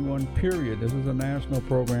know of anyone, period, this is a national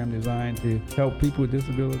program designed to help people with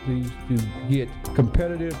disabilities to get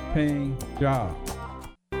competitive paying jobs.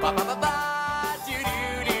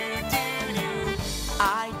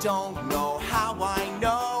 I don't know how I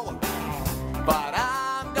know, but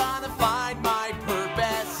I'm gonna find my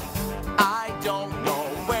purpose. I don't know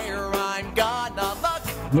where I'm gonna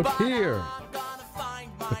Look but here I'm gonna find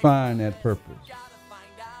to my find that purpose. gotta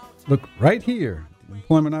find out. Look right here, the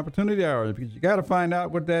Employment Opportunity Hour, because you got to find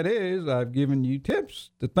out what that is. I've given you tips,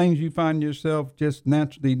 the things you find yourself just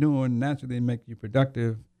naturally doing, naturally make you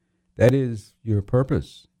productive. That is your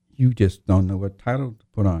purpose. You just don't know what title to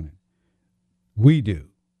put on it. We do.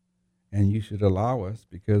 And you should allow us,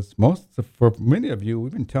 because for many of you,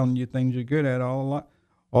 we've been telling you things you're good at all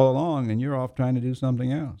along, and you're off trying to do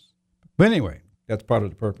something else. But anyway, that's part of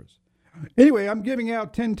the purpose. Anyway, I'm giving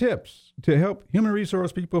out 10 tips to help human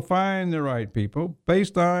resource people find the right people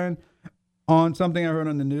based on something I heard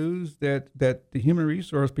on the news that the human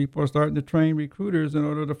resource people are starting to train recruiters in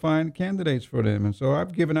order to find candidates for them. And so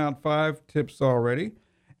I've given out 5 tips already.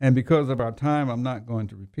 And because of our time, I'm not going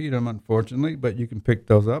to repeat them, unfortunately, but you can pick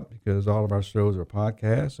those up because all of our shows are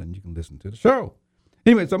podcasts and you can listen to the show.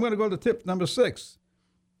 Anyway, so I'm going to go to tip number 6.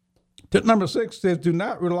 Tip number 6 says, do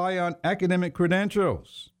not rely on academic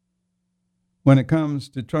credentials when it comes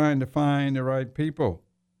to trying to find the right people.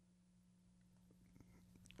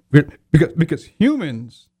 Because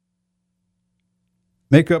humans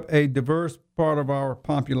make up a diverse part of our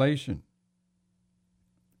population.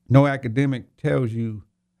 No academic tells you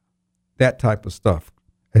that type of stuff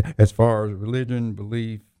as far as religion,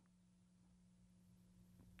 belief,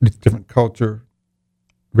 different culture,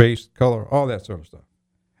 race, color, all that sort of stuff.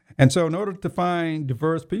 And so in order to find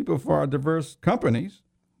diverse people for our diverse companies,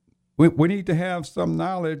 we need to have some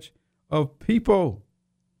knowledge of people.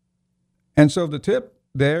 And so the tip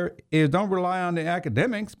there is don't rely on the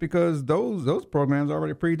academics, because those programs are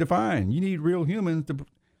already predefined. You need real humans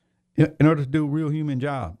in order to do real human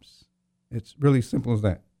jobs. It's really simple as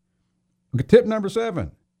that. Okay, tip number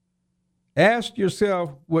 7, ask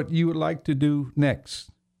yourself what you would like to do next.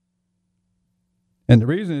 And the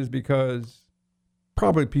reason is because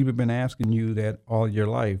probably people have been asking you that all your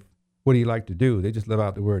life. What do you like to do? They just leave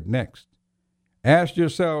out the word next. Ask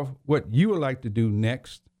yourself what you would like to do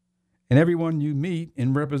next. And everyone you meet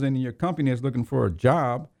in representing your company is looking for a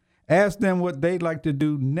job, ask them what they'd like to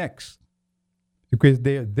do next. Because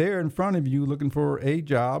they're there in front of you looking for a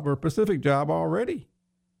job or a specific job already.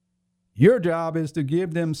 Your job is to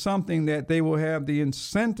give them something that they will have the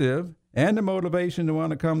incentive and the motivation to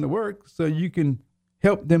want to come to work, so you can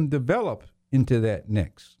help them develop into that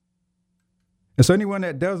next. And so anyone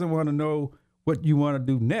that doesn't want to know what you want to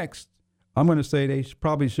do next, I'm going to say they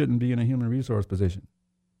probably shouldn't be in a human resource position,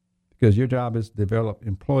 because your job is to develop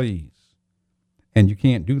employees. And you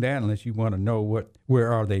can't do that unless you want to know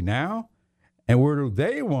where are they now and where do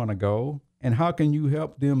they want to go and how can you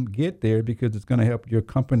help them get there, because it's going to help your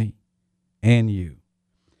company and you.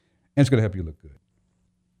 And it's going to help you look good.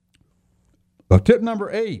 Well, tip number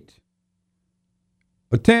 8,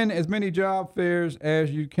 attend as many job fairs as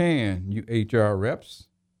you can, you HR reps,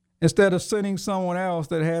 instead of sending someone else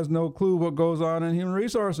that has no clue what goes on in human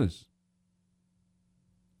resources.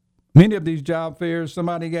 Many of these job fairs,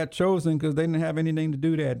 somebody got chosen because they didn't have anything to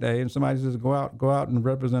do that day, and somebody says, go out and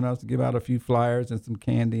represent us, give out a few flyers and some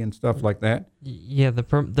candy and stuff like that. Yeah, the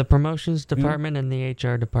promotions department and the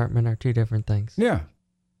HR department are 2 different things. Yeah,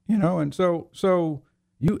 and so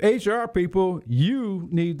you HR people, you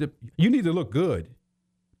need to look good.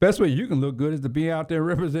 Best way you can look good is to be out there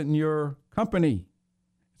representing your company,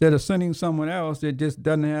 instead of sending someone else that just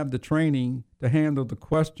doesn't have the training to handle the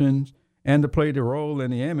questions and to play the role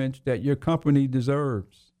and the image that your company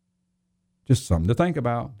deserves. Just something to think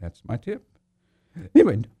about. That's my tip.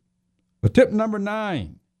 Anyway, tip number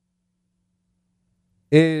 9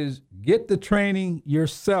 is get the training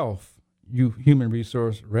yourself, you human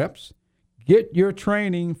resource reps. Get your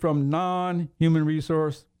training from non-human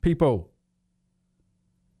resource people.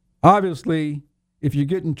 Obviously, if you're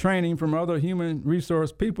getting training from other human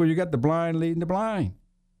resource people, you got the blind leading the blind.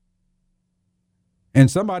 And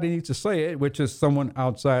somebody needs to say it, which is someone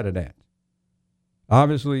outside of that.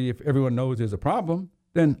 Obviously, if everyone knows there's a problem,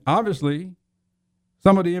 then obviously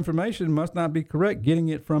some of the information must not be correct, getting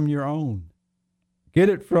it from your own. Get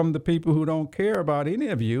it from the people who don't care about any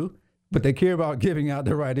of you, but they care about giving out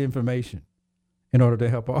the right information in order to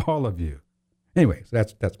help all of you. Anyways,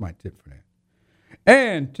 that's my tip for that.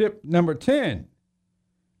 And tip number 10,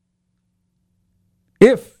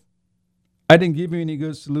 if I didn't give you any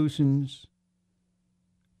good solutions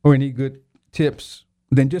or any good tips,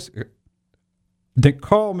 then just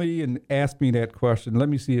call me and ask me that question. Let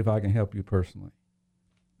me see if I can help you personally.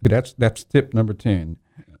 That's tip number 10.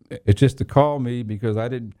 It's just to call me because I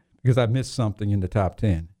missed something in the top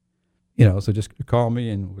 10. So just call me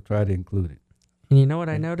and we'll try to include it. And you know what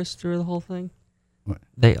I noticed through the whole thing? What?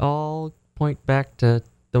 They all point back to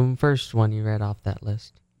the first one you read off that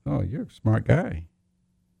list. Oh, you're a smart guy.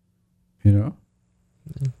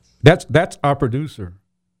 That's our producer.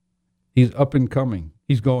 He's up and coming.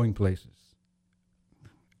 He's going places.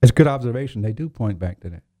 It's a good observation. They do point back to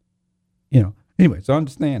that. Anyway, so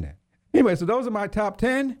understand that. Anyway, so those are my top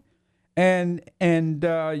 10. And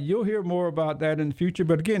you'll hear more about that in the future.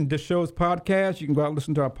 But again, this show's podcast. You can go out and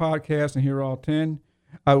listen to our podcast and hear all 10.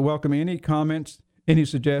 I welcome any comments, any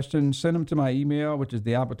suggestions. Send them to my email, which is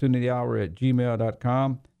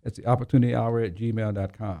theopportunityhour@gmail.com. That's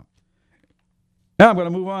theopportunityhour@gmail.com. Now I'm going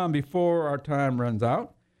to move on before our time runs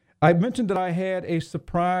out. I mentioned that I had a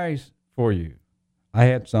surprise for you. I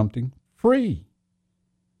had something free.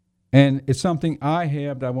 And it's something I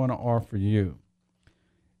have that I want to offer you.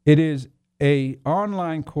 It is an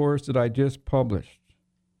online course that I just published.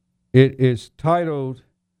 It is titled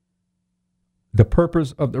The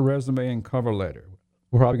Purpose of the Resume and Cover Letter.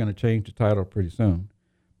 We're probably going to change the title pretty soon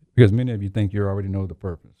because many of you think you already know the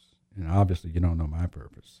purpose. And obviously you don't know my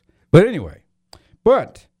purpose. But anyway,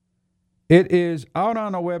 it is out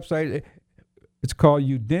on our website. It's called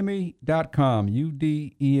udemy.com,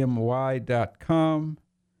 udemy.com.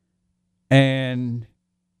 And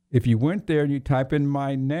if you went there and you type in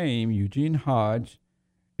my name, Eugene Hodge,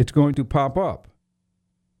 it's going to pop up.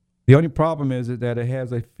 The only problem is that it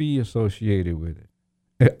has a fee associated with it.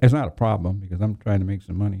 It's not a problem because I'm trying to make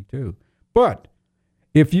some money too. But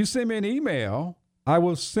if you send me an email, I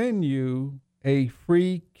will send you a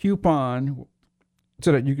free coupon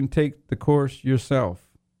so that you can take the course yourself,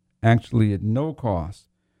 actually at no cost.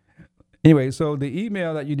 Anyway, so the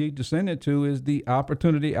email that you need to send it to is the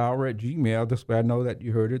opportunityhour@gmail. This way I know that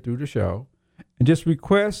you heard it through the show. And just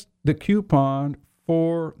request the coupon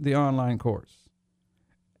for the online course.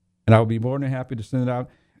 And I'll be more than happy to send it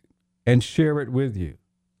out and share it with you.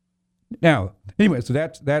 Now, anyway, so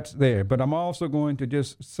that's there. But I'm also going to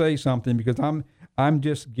just say something because I'm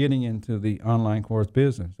just getting into the online course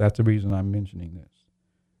business. That's the reason I'm mentioning this.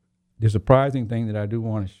 The surprising thing that I do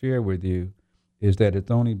want to share with you is that it's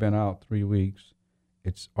only been out 3 weeks.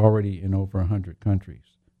 It's already in over 100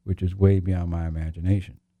 countries, which is way beyond my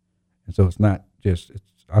imagination. And so it's not just,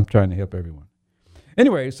 I'm trying to help everyone.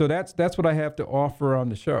 Anyway, so that's what I have to offer on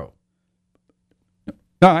the show.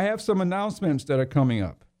 Now, I have some announcements that are coming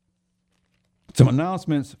up. Some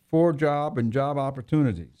announcements for job and job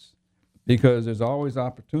opportunities, because there's always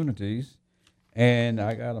opportunities, and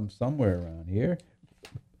I got them somewhere around here.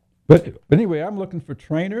 But anyway, I'm looking for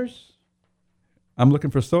trainers. I'm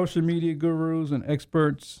looking for social media gurus and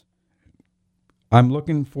experts. I'm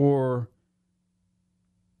looking for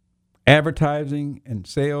advertising and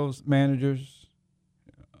sales managers.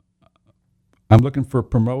 I'm looking for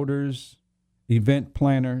promoters, event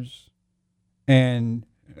planners, and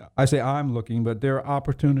I say I'm looking, but there are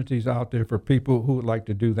opportunities out there for people who would like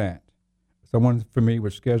to do that. Someone for me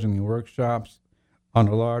with scheduling workshops on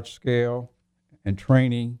a large scale and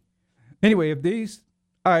training. Anyway, if these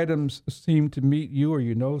items seem to meet you or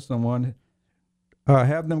you know someone,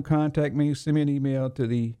 have them contact me. Send me an email to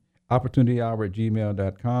the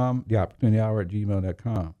opportunityhour@gmail.com, the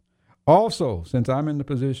opportunityhour@gmail.com. Also, since I'm in the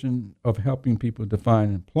position of helping people to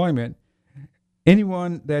find employment,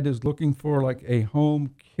 anyone that is looking for like a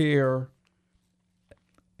home care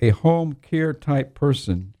type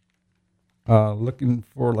person, looking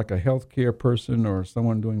for like a healthcare person or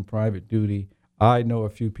someone doing private duty, I know a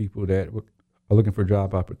few people that are looking for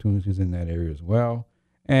job opportunities in that area as well.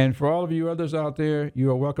 And for all of you others out there, you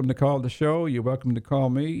are welcome to call the show. You're welcome to call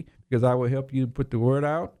me because I will help you put the word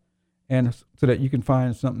out, and so that you can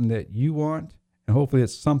find something that you want. And hopefully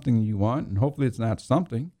it's something you want, and hopefully it's not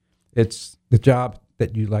something. It's the job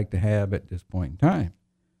that you'd like to have at this point in time.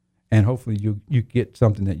 And hopefully you get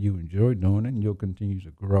something that you enjoy doing, and you'll continue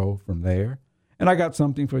to grow from there. And I got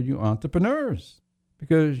something for you entrepreneurs,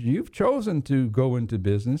 because you've chosen to go into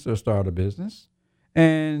business or start a business.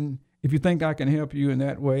 And if you think I can help you in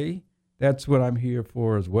that way, that's what I'm here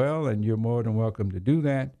for as well. And you're more than welcome to do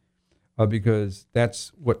that, because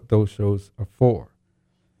that's what those shows are for.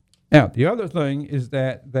 Now, the other thing is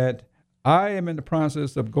that I am in the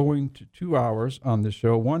process of going to 2 hours on the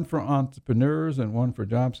show, one for entrepreneurs and one for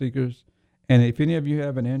job seekers. And if any of you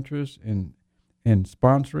have an interest in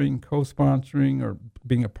sponsoring, co-sponsoring, or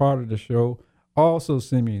being a part of the show, also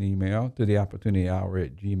send me an email to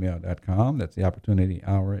theopportunityhour@gmail.com. That's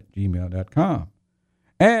theopportunityhour@gmail.com.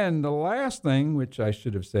 And the last thing, which I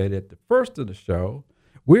should have said at the first of the show,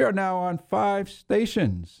 we are now on 5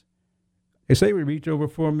 stations. They say we reach over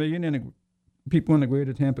 4 million people in the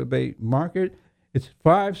greater Tampa Bay market. It's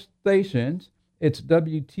 5 stations. It's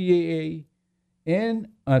WTAAN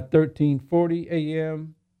at 1340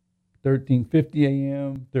 AM, 1350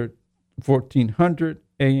 AM, 1400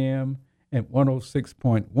 AM, and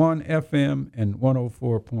 106.1 FM and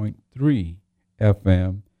 104.3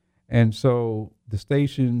 FM. And so the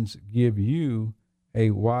stations give you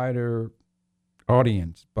a wider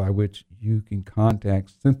audience by which you can contact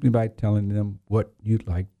simply by telling them what you'd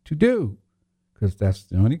like to do. Because that's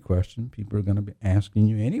the only question people are going to be asking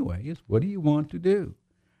you anyway, is what do you want to do?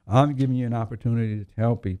 I'm giving you an opportunity to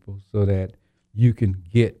tell people so that you can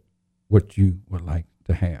get what you would like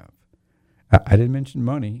to have. I didn't mention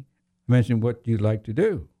money. I mentioned what you'd like to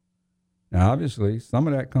do. Now, obviously, some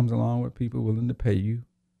of that comes along with people willing to pay you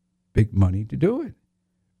big money to do it.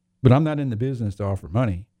 But I'm not in the business to offer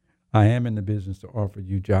money. I am in the business to offer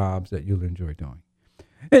you jobs that you'll enjoy doing.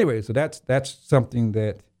 Anyway, so that's something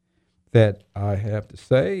that I have to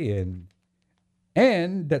say,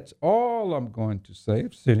 and that's all I'm going to say.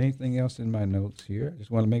 If there's anything else in my notes here, I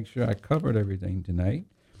just want to make sure I covered everything tonight.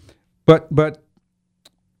 But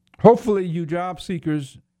hopefully you job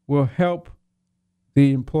seekers will help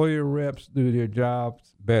the employer reps do their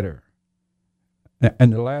jobs better.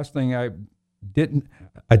 And the last thing I didn't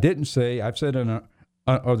say, I've said on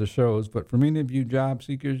other shows, but for many of you job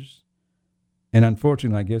seekers, and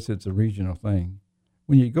unfortunately I guess it's a regional thing,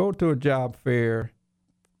 when you go to a job fair,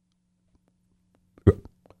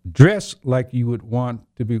 dress like you would want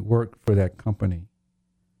to work for that company.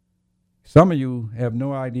 Some of you have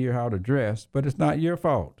no idea how to dress, but it's not your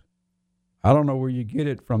fault. I don't know where you get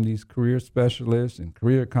it from, these career specialists and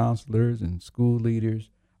career counselors and school leaders.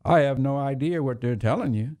 I have no idea what they're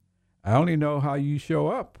telling you. I only know how you show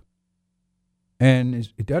up. And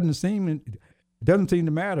it doesn't seem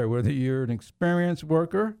to matter whether you're an experienced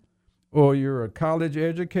worker or you're a college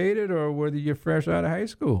educated or whether you're fresh out of high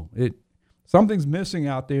school. Something's missing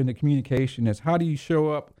out there in the communication. Is how do you show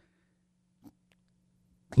up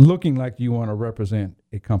looking like you want to represent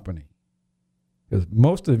a company? Because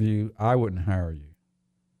most of you, I wouldn't hire you.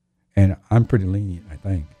 And I'm pretty lenient, I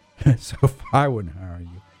think. So if I wouldn't hire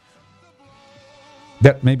you,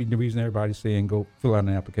 that may be the reason everybody's saying go fill out an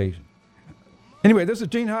application. Anyway, this is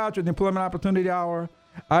Gene Hodge with the Employment Opportunity Hour.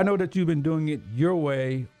 I know that you've been doing it your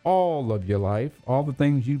way all of your life. All the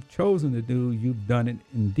things you've chosen to do, you've done it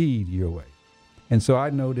indeed your way. And so I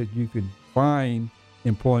know that you can find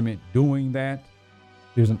employment doing that.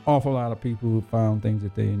 There's an awful lot of people who found things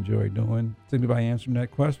that they enjoy doing simply by answering that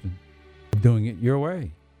question, doing it your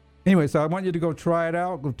way. Anyway, so I want you to go try it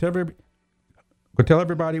out. Go tell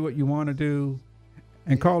everybody what you want to do,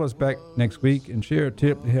 and call us back next week and share a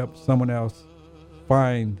tip to help someone else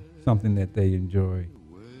find something that they enjoy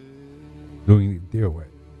doing it their way.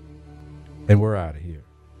 And we're out of here.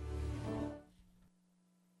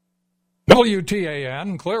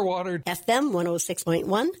 WTAN, Clearwater, FM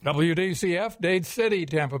 106.1, WDCF, Dade City,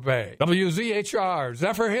 Tampa Bay, WZHR,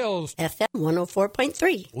 Zephyr Hills, FM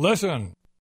 104.3. Listen.